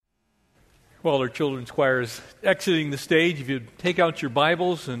While our children's choir is exiting the stage, if you take out your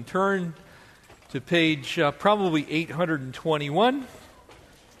Bibles and turn to page probably 821,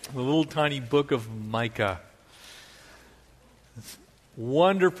 the little tiny book of Micah. It's a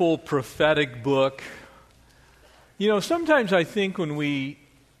wonderful prophetic book. You know, sometimes I think when we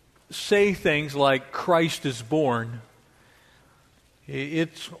say things like Christ is born,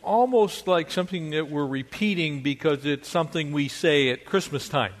 it's almost like something that we're repeating because it's something we say at Christmas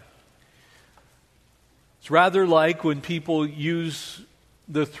time. It's rather like when people use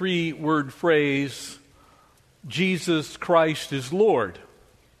the three-word phrase, Jesus Christ is Lord.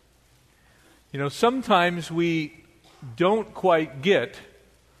 You know, sometimes we don't quite get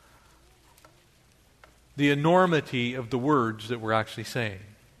the enormity of the words that we're actually saying.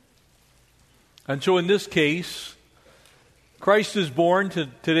 And so in this case, Christ is born.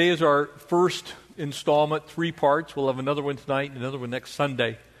 Today is our first installment, 3 parts. We'll have another one tonight and another one next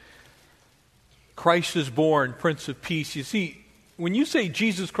Sunday. Christ is born, Prince of Peace. You see, when you say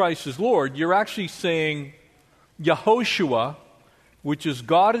Jesus Christ is Lord, you're actually saying Yehoshua, which is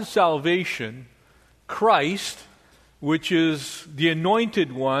God is salvation, Christ, which is the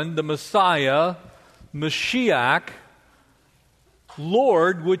anointed one, the Messiah, Mashiach,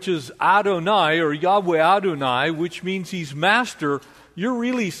 Lord, which is Adonai or Yahweh Adonai, which means He's Master. You're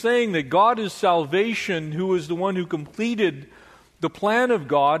really saying that God is salvation, who is the one who completed the plan of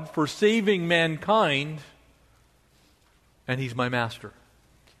God for saving mankind, and He's my Master.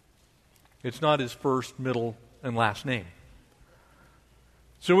 It's not His first, middle, and last name.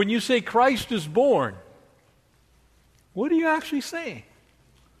 So when you say Christ is born, what are you actually saying?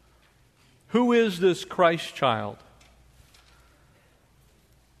 Who is this Christ child?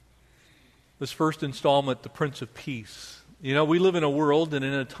 This first installment, the Prince of Peace. You know, we live in a world and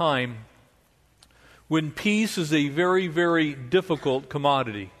in a time when peace is a very, very difficult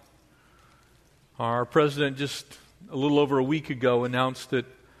commodity. Our president just a little over a week ago announced that,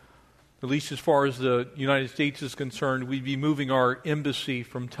 at least as far as the United States is concerned, we'd be moving our embassy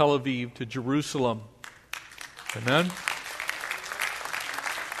from Tel Aviv to Jerusalem. Amen?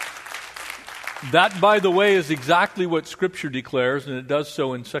 That, by the way, is exactly what Scripture declares, and it does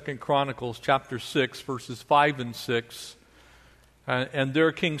so in 2 Chronicles chapter 6, verses 5 and 6. And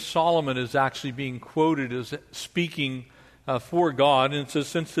there King Solomon is actually being quoted as speaking for God. And it says,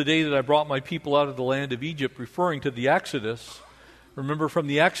 since the day that I brought my people out of the land of Egypt, referring to the Exodus. Remember, from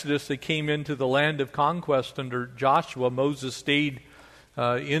the Exodus, they came into the land of conquest under Joshua. Moses stayed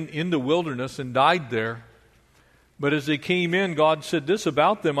in the wilderness and died there. But as they came in, God said this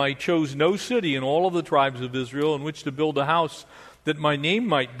about them, I chose no city in all of the tribes of Israel in which to build a house that my name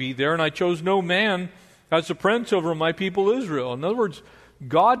might be there, and I chose no man as a prince over my people Israel. In other words,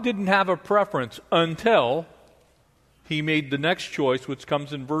 God didn't have a preference until He made the next choice, which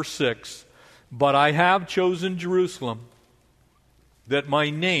comes in verse 6. But I have chosen Jerusalem, that my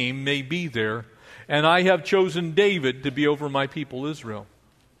name may be there, and I have chosen David to be over my people Israel.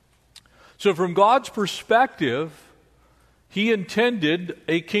 So from God's perspective, He intended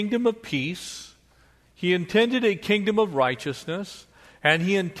a kingdom of peace, He intended a kingdom of righteousness, and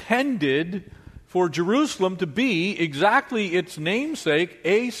He intended for Jerusalem to be exactly its namesake,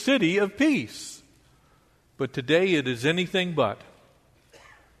 a city of peace. But today it is anything but.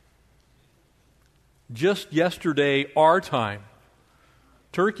 Just yesterday, our time,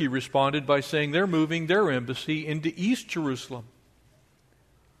 Turkey responded by saying they're moving their embassy into East Jerusalem,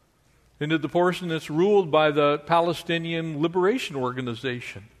 into the portion that's ruled by the Palestinian Liberation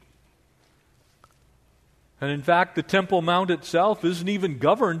Organization. And in fact, the Temple Mount itself isn't even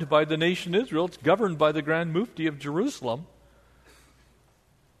governed by the nation Israel. It's governed by the Grand Mufti of Jerusalem,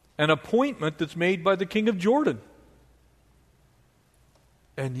 an appointment that's made by the King of Jordan.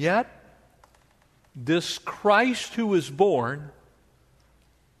 And yet, this Christ who is born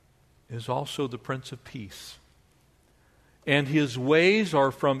is also the Prince of Peace. And His ways are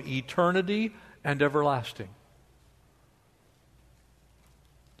from eternity and everlasting.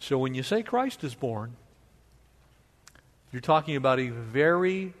 So when you say Christ is born, you're talking about a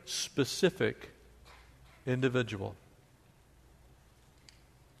very specific individual.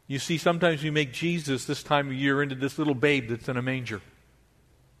 You see, sometimes we make Jesus this time of year into this little babe that's in a manger.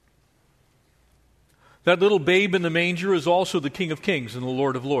 That little babe in the manger is also the King of Kings and the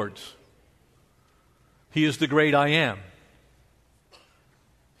Lord of Lords. He is the great I Am.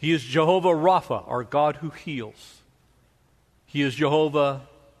 He is Jehovah Rapha, our God who heals. He is Jehovah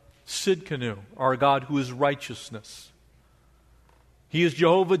Sidkenu, our God who is righteousness. He is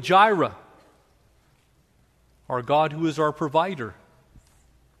Jehovah Jireh, our God who is our provider.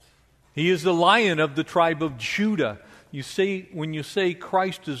 He is the Lion of the tribe of Judah. You say, when you say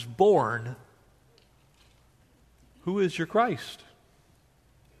Christ is born, Who is your Christ?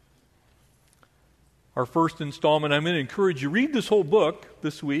 Our first installment, I'm going to encourage you, read this whole book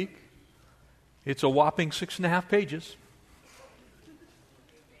this week. It's a whopping 6.5 pages.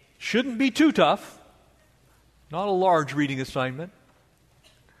 Shouldn't be too tough. Not a large reading assignment.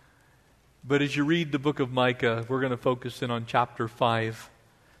 But as you read the book of Micah, we're going to focus in on chapter 5.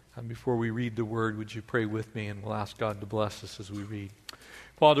 And before we read the word, would you pray with me, and we'll ask God to bless us as we read.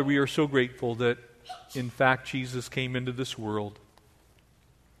 Father, we are so grateful that, in fact, Jesus came into this world,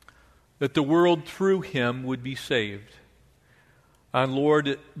 that the world through him would be saved. And Lord,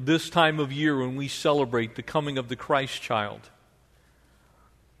 at this time of year when we celebrate the coming of the Christ child,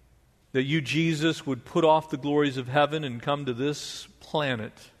 that you, Jesus, would put off the glories of heaven and come to this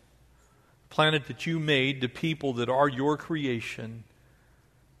planet that you made, to people that are your creation,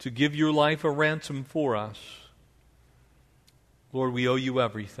 to give your life a ransom for us. Lord, we owe you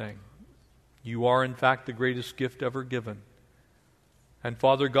everything. You are, in fact, the greatest gift ever given. And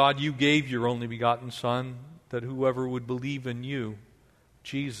Father God, you gave your only begotten Son, that whoever would believe in you,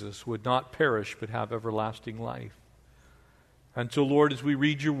 Jesus, would not perish but have everlasting life. And so, Lord, as we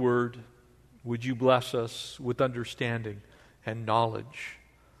read your word, would you bless us with understanding and knowledge?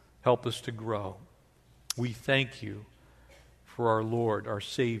 Help us to grow. We thank you for our Lord, our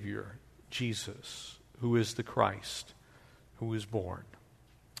Savior, Jesus, who is the Christ, who is born.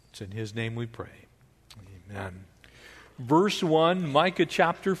 It's in his name we pray. Amen. Verse 1, Micah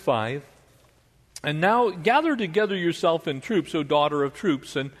chapter 5. And now gather together yourself in troops, O daughter of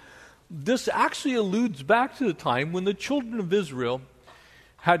troops. And this actually alludes back to the time when the children of Israel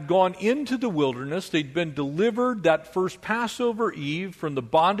had gone into the wilderness. They'd been delivered that first Passover Eve from the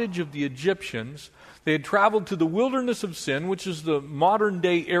bondage of the Egyptians. They had traveled to the wilderness of Sin, which is the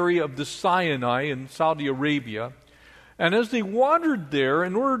modern-day area of the Sinai in Saudi Arabia. And as they wandered there,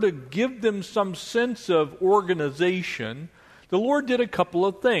 in order to give them some sense of organization, the Lord did a couple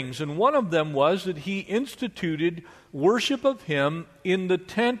of things. And one of them was that he instituted worship of him in the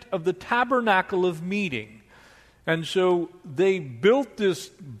tent of the tabernacle of meeting. And so they built this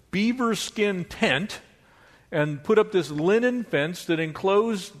beaver skin tent and put up this linen fence that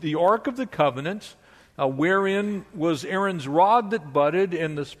enclosed the Ark of the Covenant, wherein was Aaron's rod that budded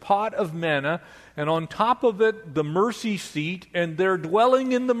and this pot of manna, and on top of it the mercy seat, and there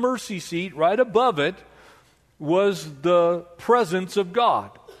dwelling in the mercy seat right above it was the presence of God.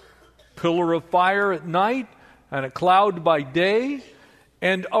 Pillar of fire at night and a cloud by day.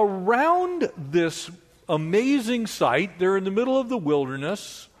 And around this amazing sight, they're in the middle of the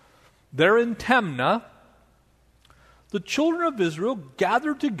wilderness, they're in Timnah, the children of Israel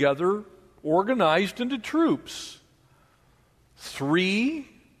gathered together, organized into troops. 3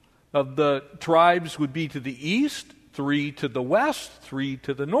 of the tribes would be to the east, 3 to the west, 3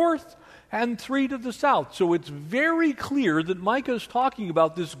 to the north, and 3 to the south. So it's very clear that Micah is talking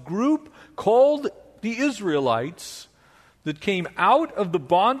about this group called the Israelites that came out of the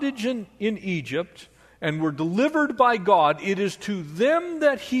bondage in Egypt and were delivered by God. It is to them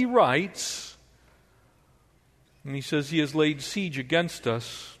that he writes, and he says, he has laid siege against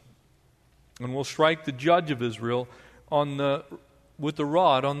us and will strike the judge of Israel with the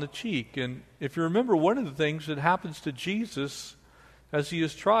rod on the cheek. And if you remember, one of the things that happens to Jesus as he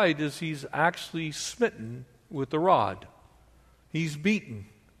is tried is he's actually smitten with the rod. He's beaten.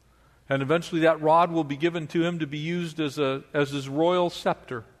 And eventually that rod will be given to him to be used as his royal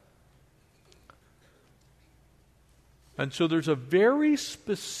scepter. And so there's a very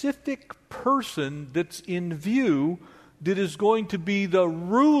specific person that's in view that is going to be the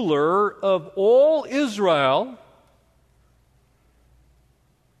ruler of all Israel.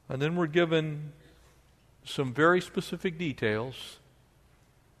 And then we're given some very specific details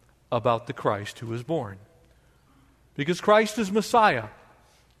about the Christ who is born. Because Christ is Messiah,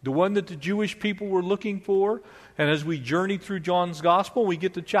 the one that the Jewish people were looking for. And as we journey through John's Gospel, we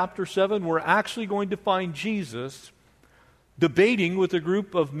get to chapter 7, we're actually going to find Jesus debating with a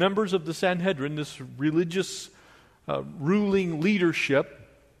group of members of the Sanhedrin, this religious ruling leadership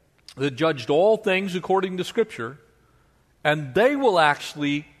that judged all things according to Scripture. And they will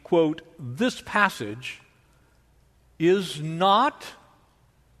actually quote, this passage is not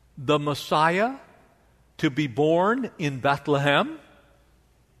the Messiah to be born in Bethlehem,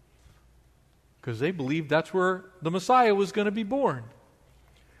 because they believed that's where the Messiah was going to be born.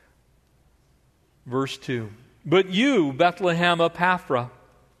 Verse 2, but you, Bethlehem Ephrathah,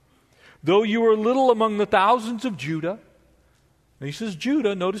 though you are little among the thousands of Judah, and he says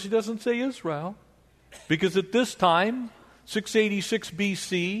Judah, notice he doesn't say Israel, because at this time, 686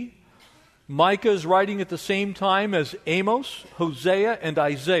 BC, Micah is writing at the same time as Amos, Hosea, and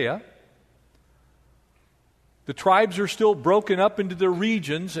Isaiah. The tribes are still broken up into their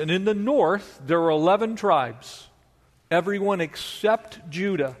regions, and in the north there are 11 tribes, everyone except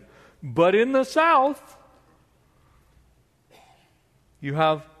Judah. But in the south, you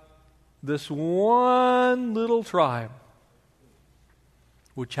have this one little tribe,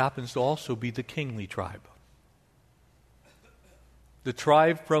 which happens to also be the kingly tribe. The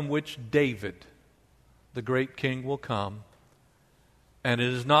tribe from which David, the great king, will come. And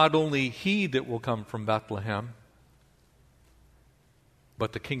it is not only he that will come from Bethlehem,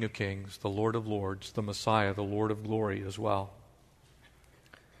 but the King of Kings, the Lord of Lords, the Messiah, the Lord of glory as well.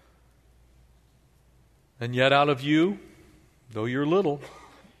 And yet out of you, though you're little,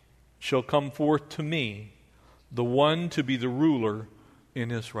 shall come forth to me the one to be the ruler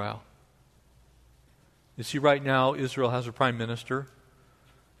in Israel. You see, right now, Israel has a prime minister.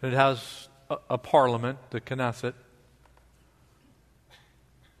 It has a parliament, the Knesset.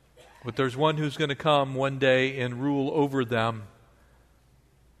 But there's one who's going to come one day and rule over them.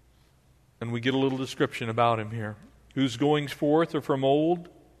 And we get a little description about him here. Whose goings forth are from old,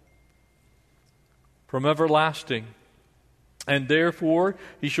 from everlasting. And therefore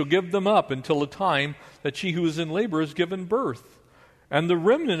he shall give them up until the time that she who is in labor is given birth. And the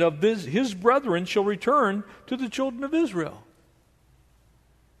remnant of his brethren shall return to the children of Israel.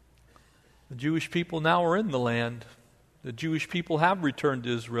 The Jewish people now are in the land. The Jewish people have returned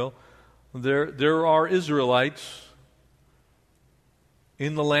to Israel. There are Israelites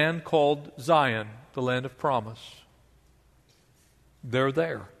in the land called Zion, the land of promise. They're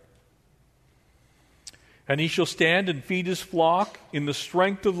there. And he shall stand and feed his flock in the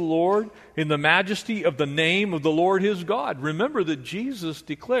strength of the Lord, in the majesty of the name of the Lord his God. Remember that Jesus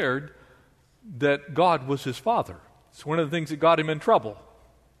declared that God was his Father. It's one of the things that got him in trouble.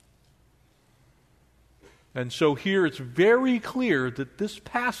 And so here it's very clear that this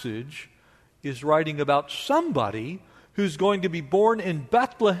passage is writing about somebody who's going to be born in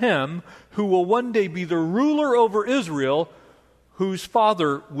Bethlehem, who will one day be the ruler over Israel, whose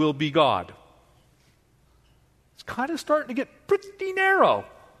father will be God. It's kind of starting to get pretty narrow.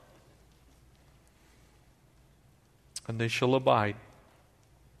 And they shall abide.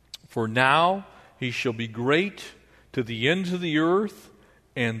 For now he shall be great to the ends of the earth,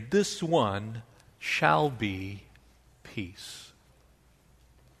 and this one shall be peace.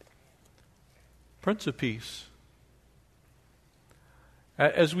 Prince of Peace.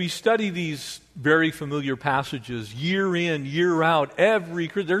 As we study these very familiar passages year in, year out,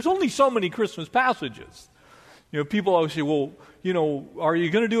 there's only so many Christmas passages. You know, people always say, well, you know, are you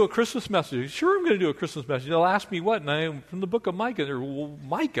going to do a Christmas message? Sure, I'm going to do a Christmas message. They'll ask me what, and I'm from the book of Micah. Or, well,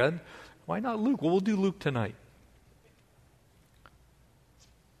 Micah? Why not Luke? Well, we'll do Luke tonight.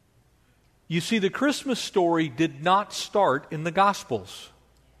 You see, the Christmas story did not start in the Gospels.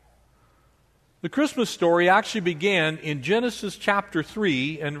 The Christmas story actually began in Genesis chapter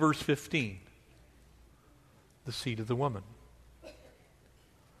 3 and verse 15. The seed of the woman.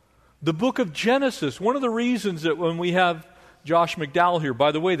 The book of Genesis, one of the reasons that when we have Josh McDowell here,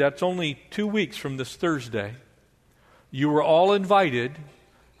 by the way, that's only 2 weeks from this Thursday. You were all invited.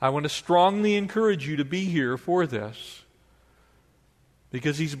 I want to strongly encourage you to be here for this,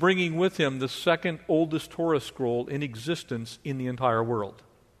 because he's bringing with him the second oldest Torah scroll in existence in the entire world.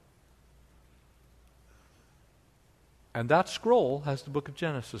 And that scroll has the book of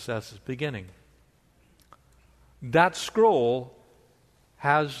Genesis as its beginning. That scroll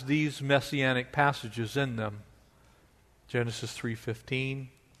has these messianic passages in them. Genesis 3:15,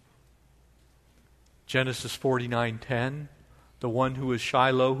 Genesis 49:10, the one who is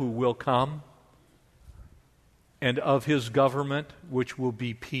Shiloh who will come, and of his government which will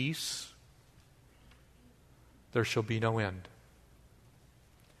be peace, there shall be no end.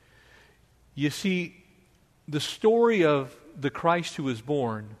 You see, the story of the Christ who is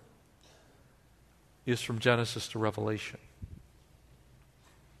born is from Genesis to Revelation.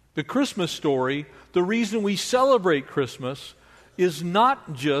 The Christmas story, the reason we celebrate Christmas, is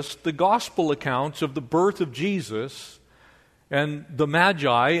not just the gospel accounts of the birth of Jesus and the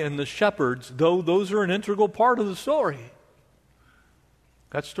Magi and the shepherds, though those are an integral part of the story.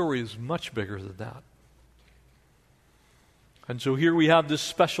 That story is much bigger than that. And so here we have this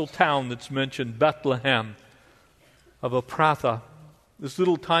special town that's mentioned, Bethlehem of Ephrathah, this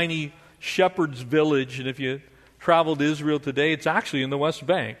little tiny shepherd's village. And if you travel to Israel today, it's actually in the West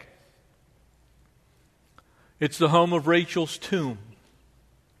Bank. It's the home of Rachel's tomb.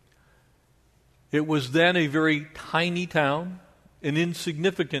 It was then a very tiny town, an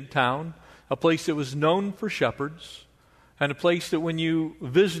insignificant town, a place that was known for shepherds, and a place that when you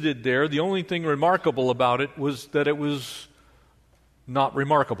visited there, the only thing remarkable about it was that it was not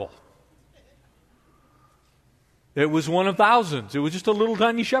remarkable. It was one of thousands. It was just a little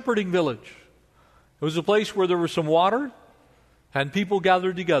tiny shepherding village. It was a place where there was some water and people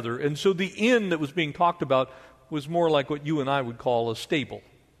gathered together. And so the inn that was being talked about was more like what you and I would call a stable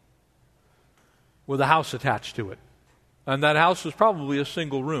with a house attached to it. And that house was probably a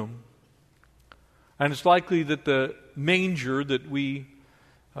single room. And it's likely that the manger that we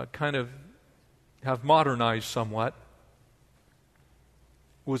kind of have modernized somewhat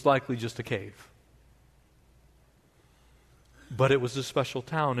was likely just a cave. But it was a special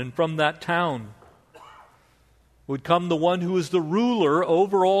town. And from that town would come the one who is the ruler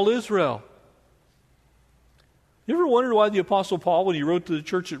over all Israel. You ever wondered why the Apostle Paul, when he wrote to the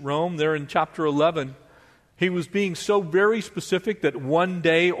church at Rome, there in chapter 11, he was being so very specific that one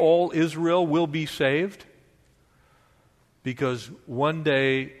day all Israel will be saved? Because one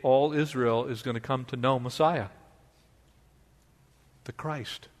day all Israel is going to come to know Messiah, the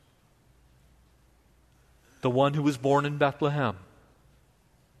Christ, the one who was born in Bethlehem,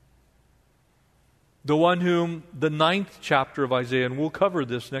 the one whom the 9th chapter of Isaiah, and we'll cover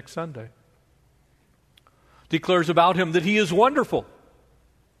this next Sunday, declares about him that he is wonderful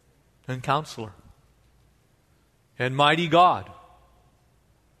and counselor and mighty God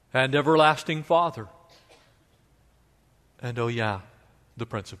and everlasting Father and, oh yeah, the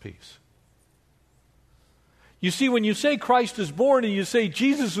Prince of Peace. You see, when you say Christ is born and you say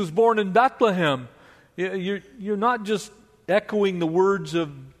Jesus was born in Bethlehem, you're not just echoing the words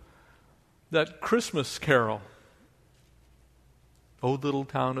of that Christmas carol. O little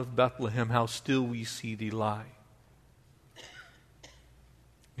town of Bethlehem, how still we see thee lie.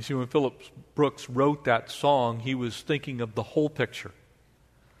 You see, when Philip Brooks wrote that song, he was thinking of the whole picture.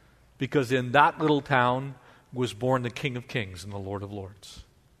 Because in that little town was born the King of Kings and the Lord of Lords.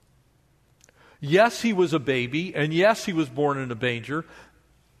 Yes, he was a baby, and yes, he was born in a manger,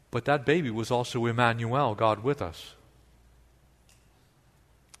 but that baby was also Emmanuel, God with us.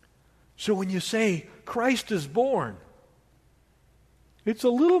 So when you say Christ is born, it's a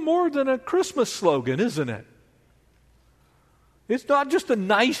little more than a Christmas slogan, isn't it? It's not just a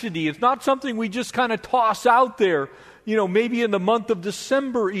nicety. It's not something we just kind of toss out there, maybe in the month of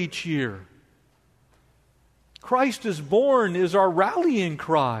December each year. Christ is born is our rallying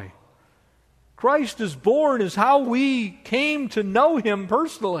cry. Christ is born is how we came to know him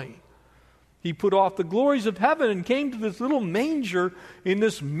personally. He put off the glories of heaven and came to this little manger in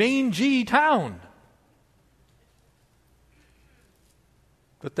this mangy town.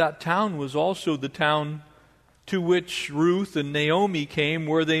 But that town was also the town to which Ruth and Naomi came,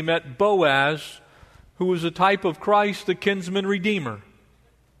 where they met Boaz, who was a type of Christ, the kinsman redeemer.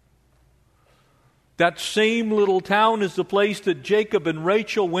 That same little town is the place that Jacob and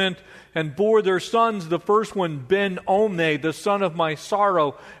Rachel went and bore their sons, the first one Ben-Omni, the son of my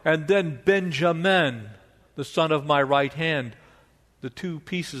sorrow, and then Benjamin, the son of my right hand, the two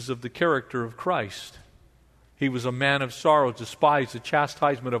pieces of the character of Christ. He was a man of sorrows, despised. The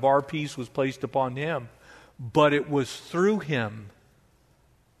chastisement of our peace was placed upon him. But it was through him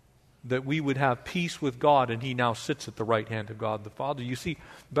that we would have peace with God, and he now sits at the right hand of God the Father. You see,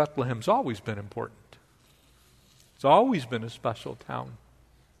 Bethlehem's always been important. It's always been a special town.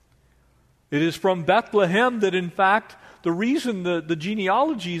 It is from Bethlehem that, in fact, the reason the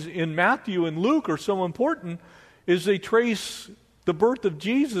genealogies in Matthew and Luke are so important is they trace the birth of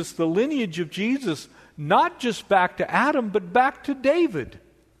Jesus, the lineage of Jesus, not just back to Adam, but back to David.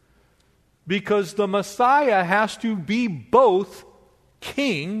 Because the Messiah has to be both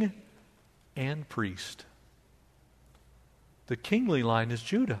king and priest. The kingly line is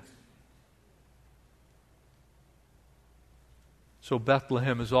Judah. So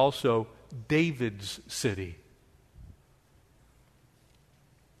Bethlehem is also David's city.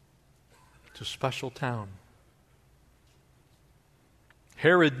 It's a special town.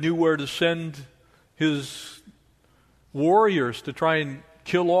 Herod knew where to send his warriors to try and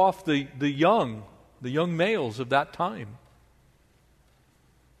kill off the young males of that time.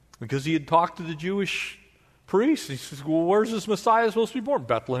 Because he had talked to the Jewish priests. He says, well, where's this Messiah supposed to be born?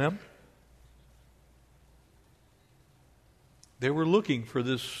 Bethlehem. They were looking for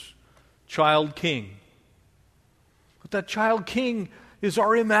this child king. But that child king is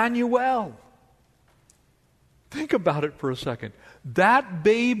our Emmanuel. Think about it for a second. That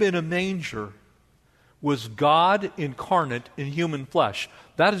babe in a manger was God incarnate in human flesh.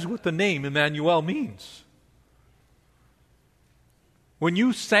 That is what the name Emmanuel means. When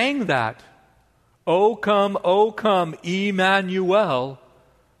you sang that, O come, Emmanuel,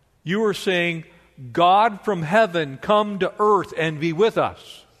 you were saying, God from heaven come to earth and be with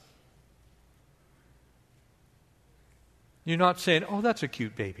us. You're not saying, oh, that's a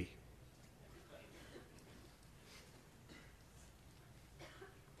cute baby.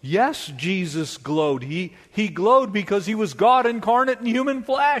 Yes, Jesus glowed. He glowed because he was God incarnate in human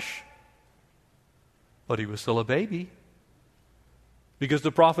flesh. But he was still a baby. Because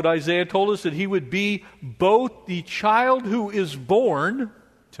the prophet Isaiah told us that he would be both the child who is born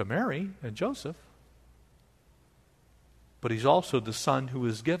to Mary and Joseph, but he's also the son who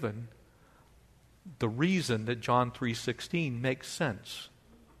is given. The reason that John 3:16 makes sense.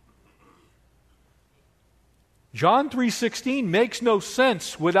 John 3:16 makes no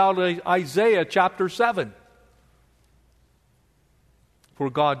sense without Isaiah chapter 7. For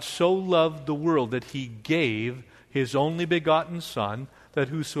God so loved the world that he gave his only begotten Son, that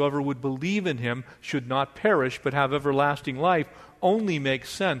whosoever would believe in him should not perish but have everlasting life, only makes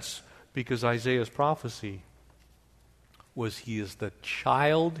sense because Isaiah's prophecy was he is the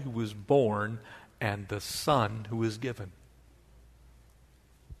child who was born and the son who is given.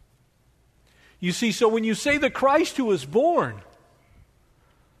 You see, so when you say the Christ who was born,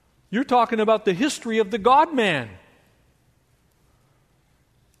 you're talking about the history of the God-man.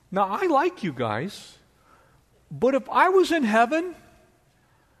 Now, I like you guys, but if I was in heaven,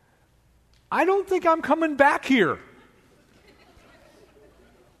 I don't think I'm coming back here.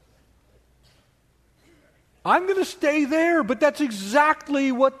 I'm going to stay there, but that's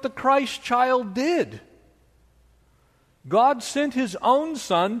exactly what the Christ child did. God sent his own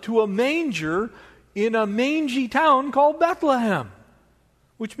son to a manger in a mangy town called Bethlehem,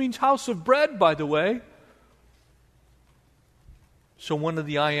 which means house of bread, by the way. So one of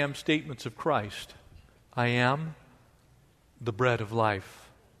the I am statements of Christ, I am the bread of life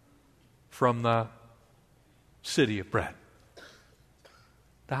from the city of bread,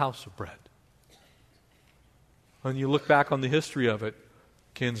 the house of bread. When you look back on the history of it,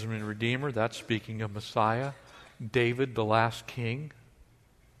 kinsman and redeemer, that's speaking of Messiah. David, the last king.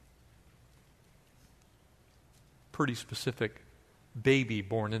 Pretty specific baby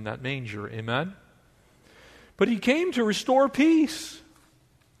born in that manger, amen? But he came to restore peace.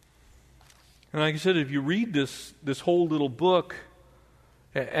 And like I said, if you read this whole little book,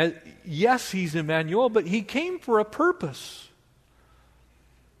 yes, he's Emmanuel, but he came for a purpose.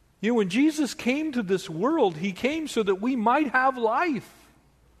 You know, when Jesus came to this world, he came so that we might have life.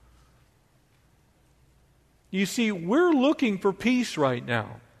 You see, we're looking for peace right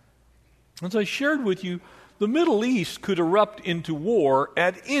now. As I shared with you, the Middle East could erupt into war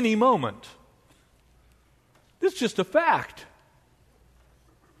at any moment. It's just a fact.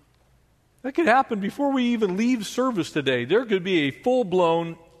 That could happen before we even leave service today. There could be a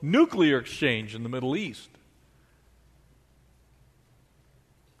full-blown nuclear exchange in the Middle East.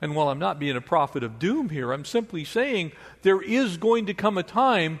 And while I'm not being a prophet of doom here, I'm simply saying there is going to come a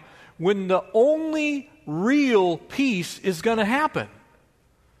time when the only real peace is going to happen.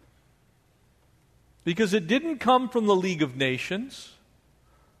 Because it didn't come from the League of Nations.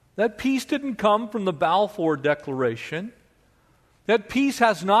 That peace didn't come from the Balfour Declaration. That peace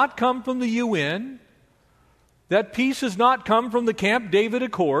has not come from the UN. That peace has not come from the Camp David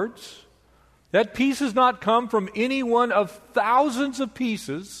Accords. That peace has not come from any one of thousands of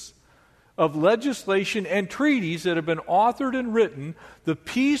pieces of legislation and treaties that have been authored and written. The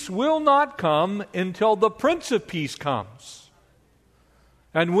peace will not come until the Prince of Peace comes.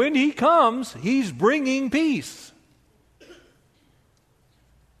 And when he comes, he's bringing peace.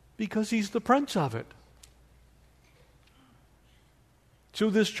 Because he's the Prince of it. So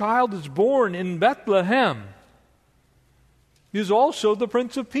this child is born in Bethlehem. He is also the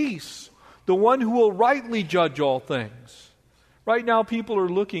Prince of Peace, the one who will rightly judge all things. Right now, people are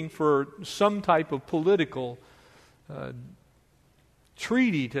looking for some type of political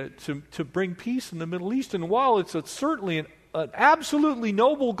treaty to bring peace in the Middle East. And while it's certainly an absolutely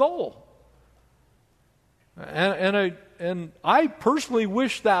noble goal, and I personally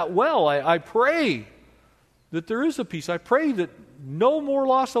wish that well. I pray that there is a peace. I pray that no more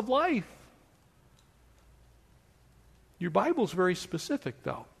loss of life. Your Bible's very specific,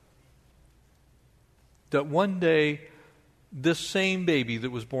 though, that one day this same baby that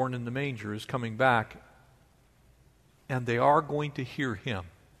was born in the manger is coming back, and they are going to hear him.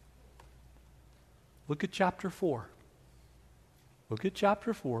 Look at chapter 4. Look at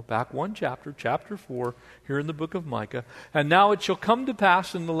chapter 4, back one chapter, chapter 4, here in the book of Micah. And now it shall come to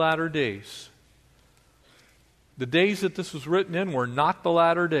pass in the latter days. The days that this was written in were not the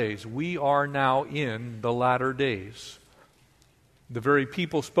latter days. We are now in the latter days. The very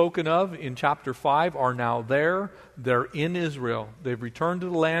people spoken of in chapter 5 are now there. They're in Israel. They've returned to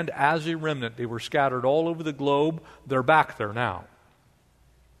the land as a remnant. They were scattered all over the globe. They're back there now.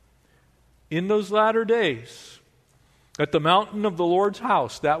 In those latter days, at the mountain of the Lord's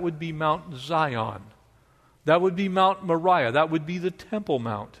house, that would be Mount Zion, That would be Mount Moriah. That would be the Temple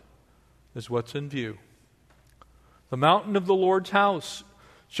Mount, is what's in view. The mountain of the Lord's house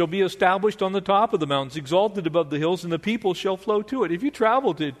shall be established on the top of the mountains, exalted above the hills, and the people shall flow to it. If you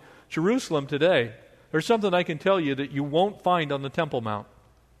travel to Jerusalem today, there's something I can tell you that you won't find on the Temple Mount.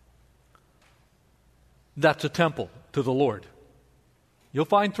 That's a temple to the Lord. You'll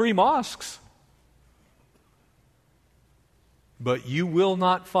find 3 mosques, but you will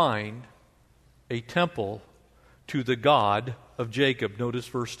not find a temple to the God of Jacob. Notice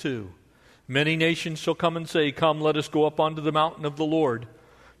verse 2. Many nations shall come and say, Come, let us go up onto the mountain of the Lord,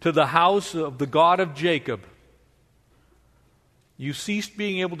 to the house of the God of Jacob. You ceased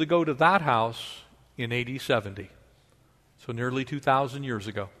being able to go to that house in AD 70, so nearly 2,000 years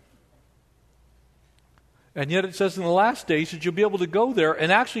ago. And yet it says in the last days that you'll be able to go there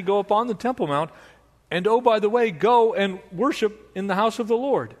and actually go up on the Temple Mount and, oh, by the way, go and worship in the house of the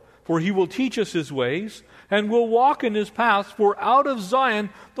Lord. For he will teach us his ways, and will walk in his paths. For out of Zion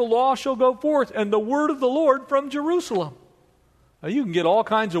the law shall go forth, and the word of the Lord from Jerusalem. Now you can get all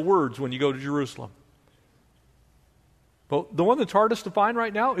kinds of words when you go to Jerusalem. But the one that's hardest to find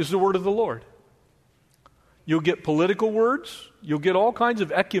right now is the word of the Lord. You'll get political words. You'll get all kinds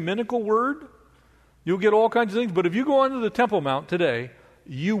of ecumenical word. You'll get all kinds of things. But if you go onto the Temple Mount today,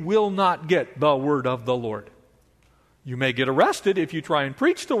 you will not get the word of the Lord. You may get arrested if you try and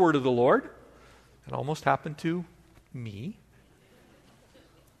preach the word of the Lord. It almost happened to me.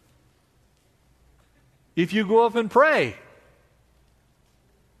 If you go up and pray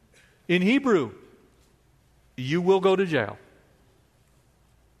in Hebrew, you will go to jail.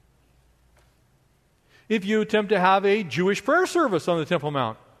 If you attempt to have a Jewish prayer service on the Temple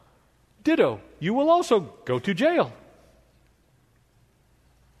Mount, ditto, you will also go to jail.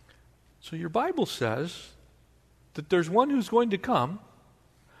 So your Bible says that there's one who's going to come,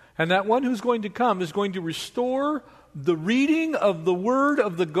 and that one who's going to come is going to restore the reading of the word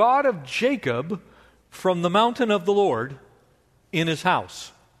of the God of Jacob from the mountain of the Lord in his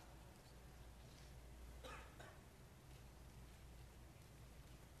house.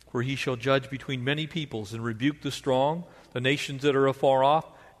 Where he shall judge between many peoples and rebuke the strong, the nations that are afar off.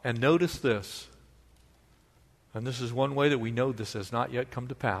 And notice this, and this is one way that we know this has not yet come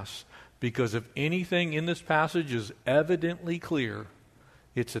to pass, because if anything in this passage is evidently clear,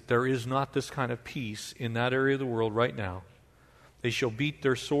 it's that there is not this kind of peace in that area of the world right now. They shall beat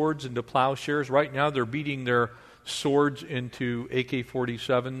their swords into plowshares. Right now they're beating their swords into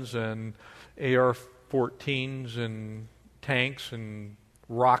AK-47s and AR-14s and tanks and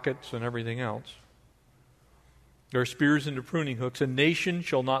rockets and everything else. Their spears into pruning hooks. A nation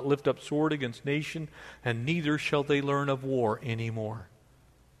shall not lift up sword against nation, and neither shall they learn of war anymore,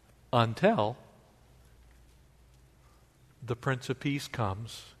 until the Prince of Peace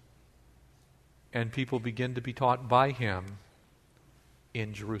comes and people begin to be taught by him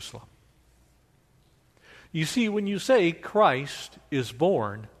in Jerusalem. You see, when you say Christ is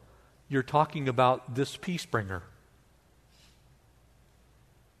born, you're talking about this peace bringer.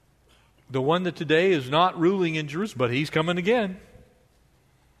 The one that today is not ruling in Jerusalem, but he's coming again.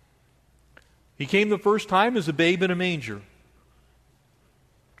 He came the first time as a babe in a manger,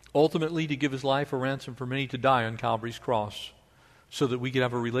 ultimately to give his life a ransom for many, to die on Calvary's cross, so that we could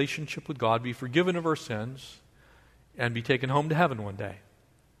have a relationship with God, be forgiven of our sins, and be taken home to heaven one day.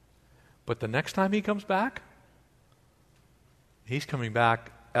 But the next time he comes back, he's coming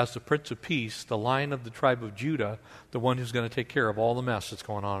back as the Prince of Peace, the Lion of the tribe of Judah, the one who's going to take care of all the mess that's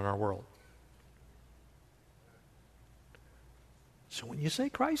going on in our world. So when you say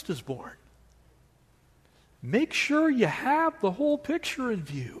Christ is born, make sure you have the whole picture in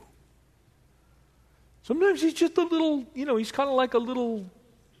view. Sometimes he's just a little, he's kind of like a little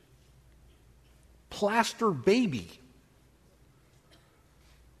plaster baby.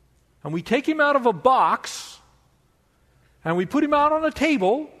 And we take him out of a box and we put him out on a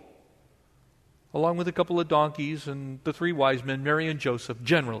table along with a couple of donkeys and the 3 wise men, Mary and Joseph,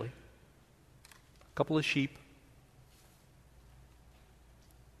 generally. A couple of sheep.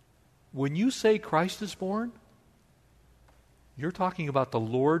 When you say Christ is born, you're talking about the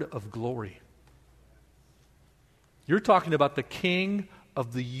Lord of glory. You're talking about the King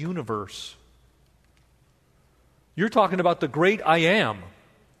of the universe. You're talking about the great I am.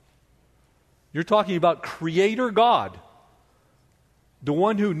 You're talking about Creator God, the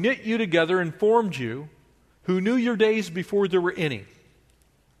one who knit you together and formed you, who knew your days before there were any.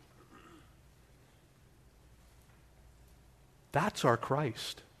 That's our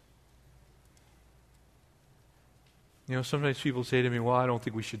Christ. Sometimes people say to me, well, I don't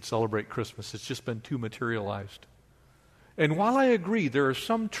think we should celebrate Christmas. It's just been too materialized. And while I agree, there is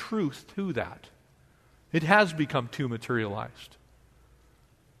some truth to that. It has become too materialized.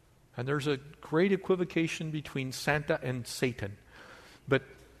 And there's a great equivocation between Santa and Satan. But,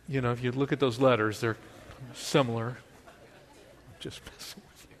 if you look at those letters, they're similar. I'm just messing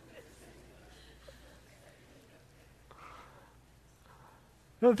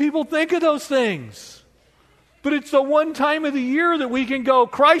with you. People think of those things. But it's the one time of the year that we can go,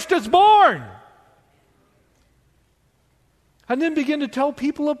 Christ is born! And then begin to tell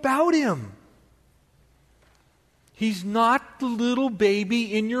people about Him. He's not the little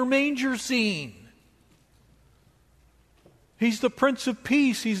baby in your manger scene. He's the Prince of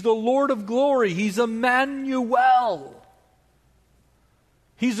Peace. He's the Lord of Glory. He's Emmanuel.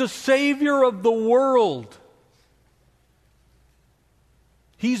 He's a Savior of the world.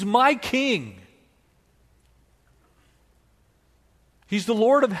 He's my King. He's the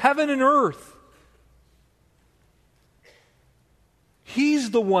Lord of heaven and earth.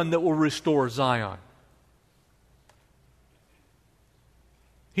 He's the one that will restore Zion.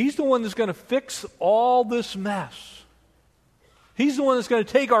 He's the one that's going to fix all this mess. He's the one that's going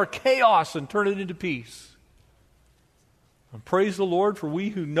to take our chaos and turn it into peace. And praise the Lord, for we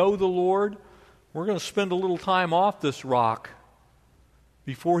who know the Lord, we're going to spend a little time off this rock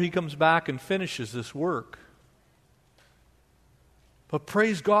before He comes back and finishes this work. But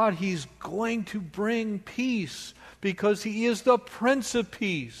praise God, He's going to bring peace because He is the Prince of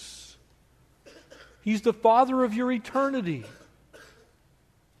Peace. He's the Father of your eternity.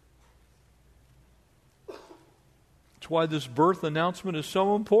 That's why this birth announcement is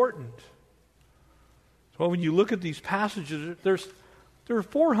so important. So when you look at these passages, there are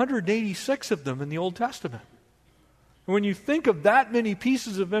 486 of them in the Old Testament. And when you think of that many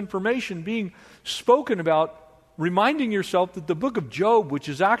pieces of information being spoken about, reminding yourself that the book of Job, which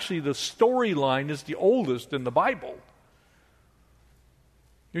is actually the storyline, is the oldest in the Bible.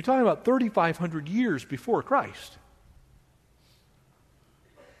 You're talking about 3,500 years before Christ.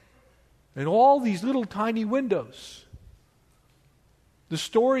 And all these little tiny windows. The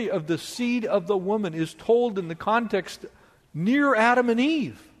story of the seed of the woman is told in the context near Adam and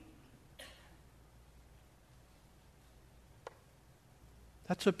Eve.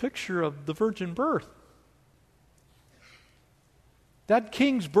 That's a picture of the virgin birth. That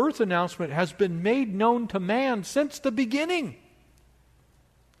king's birth announcement has been made known to man since the beginning.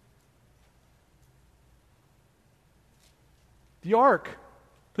 The ark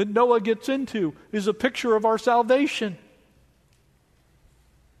that Noah gets into is a picture of our salvation.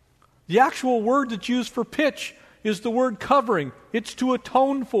 The actual word that's used for pitch is the word covering. It's to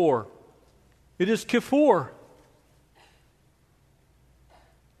atone for. It is kippur.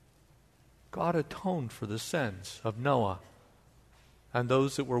 God atoned for the sins of Noah and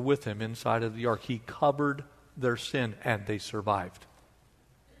those that were with him inside of the ark. He covered their sin and they survived.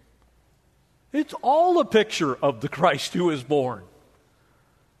 It's all a picture of the Christ who is born.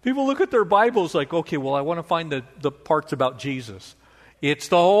 People look at their Bibles like, okay, well, I want to find the parts about Jesus. It's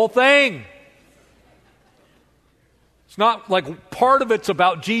the whole thing. It's not like part of it's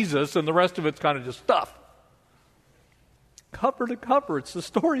about Jesus and the rest of it's kind of just stuff. Cover to cover, it's the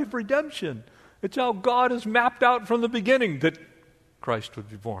story of redemption. It's how God has mapped out from the beginning that Christ would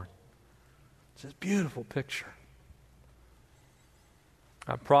be born. It's a beautiful picture.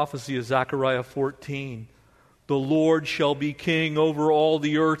 That prophecy of Zechariah 14. The Lord shall be king over all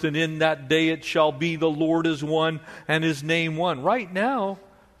the earth, and in that day it shall be the Lord is one and His name one. Right now,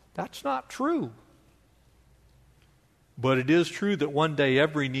 that's not true. But it is true that one day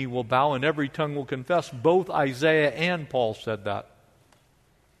every knee will bow and every tongue will confess. Both Isaiah and Paul said that.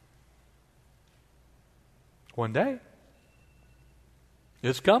 One day.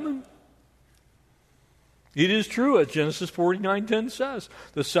 It's coming. It is true, as Genesis 49:10 says,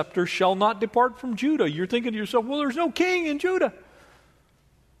 the scepter shall not depart from Judah. You're thinking to yourself, well, there's no king in Judah.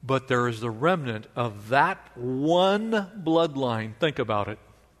 But there is the remnant of that one bloodline. Think about it.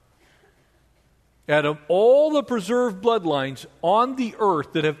 Out of all the preserved bloodlines on the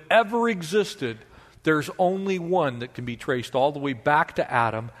earth that have ever existed, there's only one that can be traced all the way back to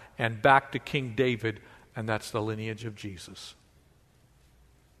Adam and back to King David, and that's the lineage of Jesus.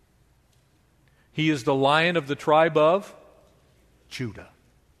 He is the Lion of the tribe of Judah.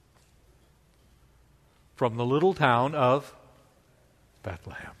 From the little town of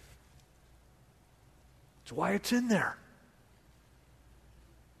Bethlehem. That's why it's in there.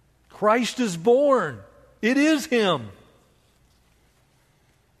 Christ is born. It is Him.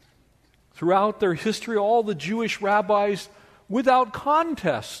 Throughout their history, all the Jewish rabbis, without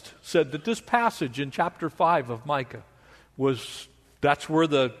contest, said that this passage in chapter 5 of Micah that's where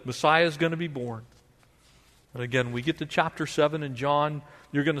the Messiah is going to be born. And again, we get to chapter 7 in John,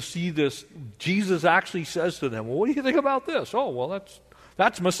 you're going to see this. Jesus actually says to them, well, what do you think about this? Oh, well,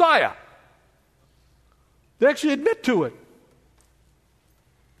 that's Messiah. They actually admit to it.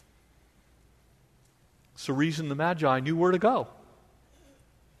 It's the reason the Magi knew where to go.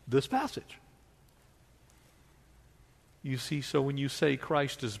 This passage. You see, so when you say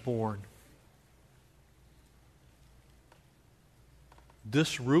Christ is born,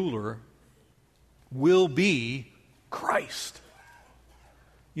 this ruler will be Christ.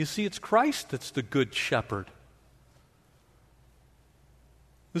 You see, it's Christ that's the good shepherd.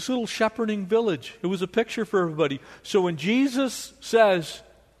 This little shepherding village, it was a picture for everybody. So when Jesus says,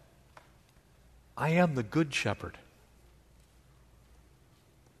 I am the good shepherd,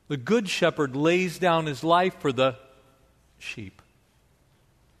 the good shepherd lays down his life for the sheep.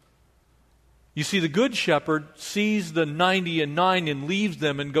 You see, the good shepherd sees the 99 and leaves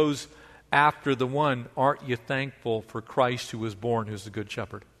them and goes after the one. Aren't you thankful for Christ who was born, who's the good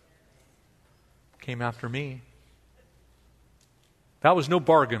shepherd? Came after me. That was no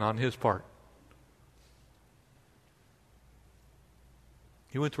bargain on his part.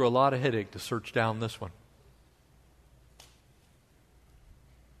 He went through a lot of headache to search down this one.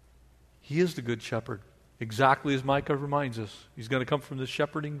 He is the good shepherd, exactly as Micah reminds us. He's going to come from the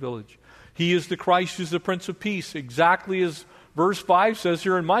shepherding village. He is the Christ who's the Prince of Peace, exactly as verse 5 says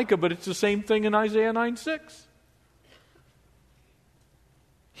here in Micah, but it's the same thing in Isaiah 9:6.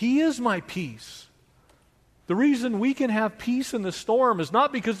 He is my peace. The reason we can have peace in the storm is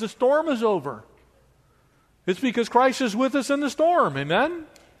not because the storm is over. It's because Christ is with us in the storm. Amen?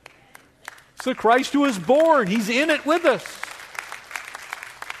 It's the Christ who is born. He's in it with us.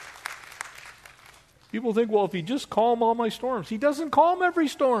 People think, well, if he just calm all my storms. He doesn't calm every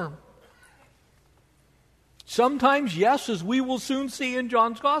storm. Sometimes, yes, as we will soon see in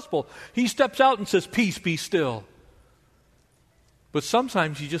John's Gospel, he steps out and says, peace, be still. But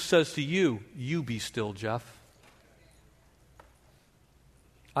sometimes he just says to you, you be still, Jeff.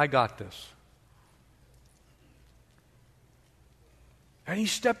 I got this. And he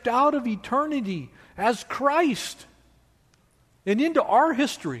stepped out of eternity as Christ and into our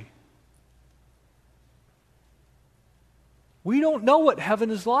history. We don't know what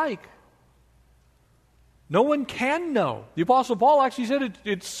heaven is like. No one can know. The Apostle Paul actually said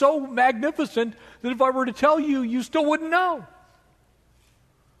it's so magnificent that if I were to tell you, you still wouldn't know.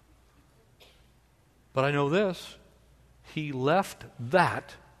 But I know this. He left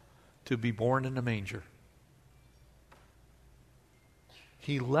that to be born in a manger.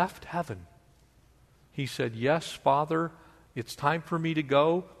 He left heaven. He said, yes, Father, it's time for me to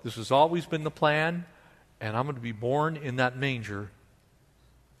go. This has always been the plan, and I'm going to be born in that manger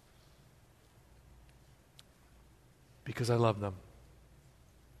because I love them.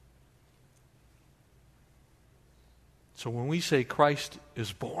 So when we say Christ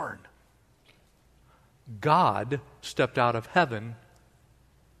is born, God stepped out of heaven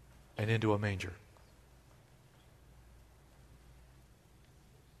and into a manger.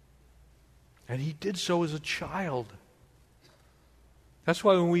 And he did so as a child. That's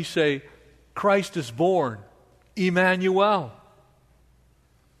why when we say Christ is born, Emmanuel,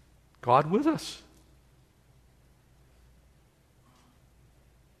 God with us.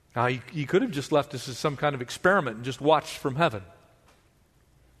 Now, he could have just left us as some kind of experiment and just watched from heaven.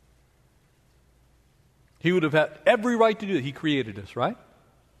 He would have had every right to do it. He created us, right?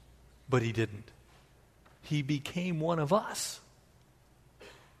 But he didn't. He became one of us.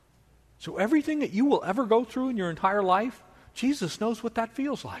 So everything that you will ever go through in your entire life, Jesus knows what that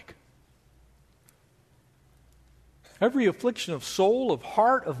feels like. Every affliction of soul, of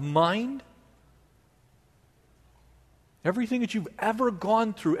heart, of mind, everything that you've ever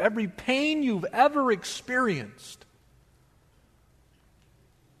gone through, every pain you've ever experienced,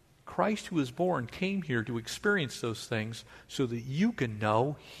 Christ who was born came here to experience those things so that you can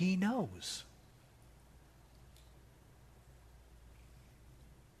know He knows.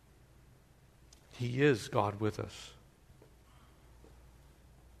 He is God with us.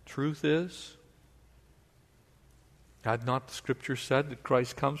 Truth is, had not the Scripture said that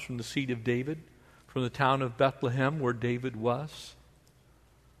Christ comes from the seed of David, from the town of Bethlehem where David was?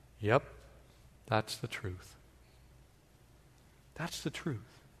 Yep, that's the truth. That's the truth.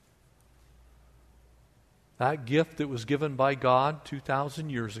 That gift that was given by God 2,000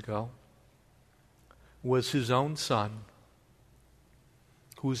 years ago was His own Son,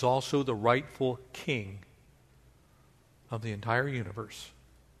 who is also the rightful King of the entire universe.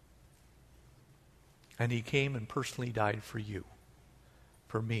 And He came and personally died for you,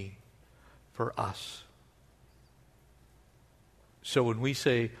 for me, for us. So when we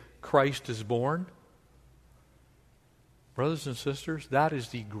say Christ is born, Brothers and sisters, that is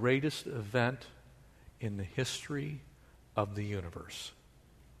the greatest event in the history of the universe.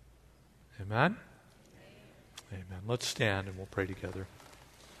 Amen? Amen. Let's stand and we'll pray together.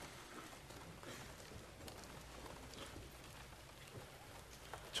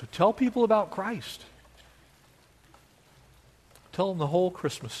 So tell people about Christ. Tell them the whole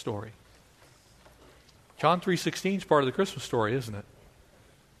Christmas story. John 3:16 is part of the Christmas story, isn't it?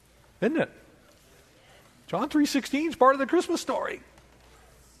 Isn't it? John 3:16 is part of the Christmas story.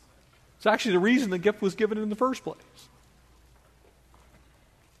 It's actually the reason the gift was given in the first place.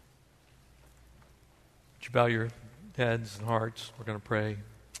 Would you bow your heads and hearts? We're going to pray.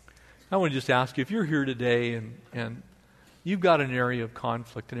 I want to just ask you, if you're here today and you've got an area of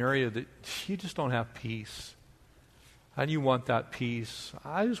conflict, an area that you just don't have peace, and you want that peace,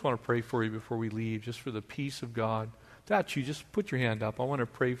 I just want to pray for you before we leave, just for the peace of God. If that's you, just put your hand up. I want to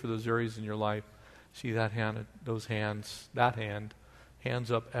pray for those areas in your life. See that hand, those hands, that hand,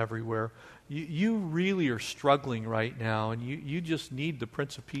 hands up everywhere. You really are struggling right now, and you just need the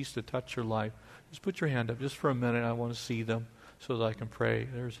Prince of Peace to touch your life. Just put your hand up just for a minute. I want to see them so that I can pray.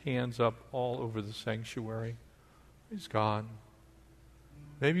 There's hands up all over the sanctuary. Praise God.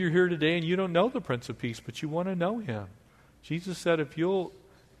 Maybe you're here today and you don't know the Prince of Peace, but you want to know Him. Jesus said, if you'll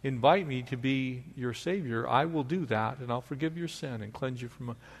invite me to be your Savior, I will do that, and I'll forgive your sin and cleanse you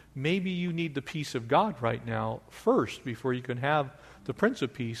from... Maybe you need the peace of God right now first before you can have the Prince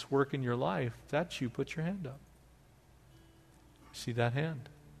of Peace work in your life. If that's you, put your hand up. See that hand?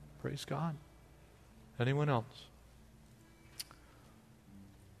 Praise God. Anyone else?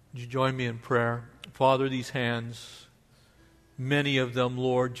 Would you join me in prayer? Father, these hands, many of them,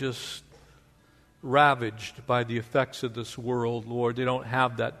 Lord, just ravaged by the effects of this world, Lord. They don't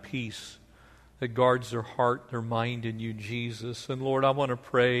have that peace that guards their heart, their mind in you, Jesus. And Lord, I want to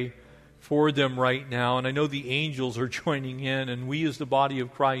pray for them right now. And I know the angels are joining in, and we as the body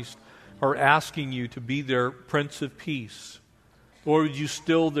of Christ are asking you to be their Prince of Peace. Lord, would you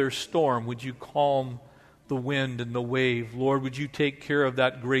still their storm? Would you calm the wind and the wave? Lord, would you take care of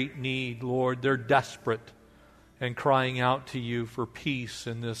that great need? Lord, they're desperate and crying out to you for peace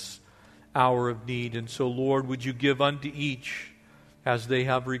in this hour of need. And so, Lord, would you give unto each as they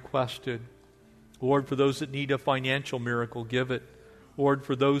have requested. Lord, for those that need a financial miracle, give it. Lord,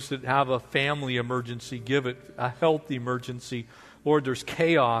 for those that have a family emergency, give it. A health emergency. Lord, there's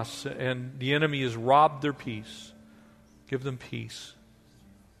chaos and the enemy has robbed their peace. Give them peace.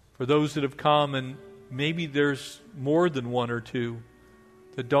 For those that have come, and maybe there's more than one or two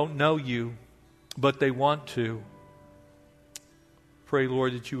that don't know you, but they want to. Pray,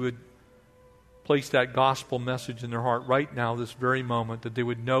 Lord, that you would place that gospel message in their heart right now, this very moment, that they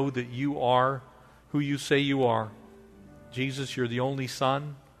would know that you are who you say you are. Jesus, you're the only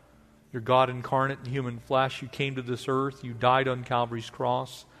Son. You're God incarnate in human flesh. You came to this earth. You died on Calvary's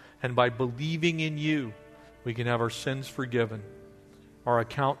cross. And by believing in you, we can have our sins forgiven, our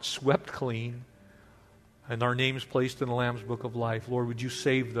account swept clean, and our names placed in the Lamb's Book of Life. Lord, would you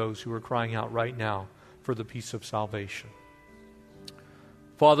save those who are crying out right now for the peace of salvation.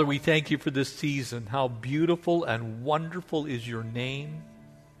 Father, we thank you for this season. How beautiful and wonderful is your name.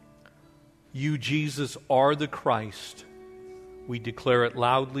 You, Jesus, are the Christ. We declare it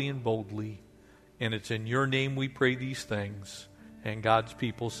loudly and boldly. And it's in your name we pray these things. And God's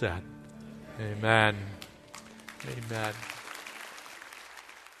people said, Amen. Amen.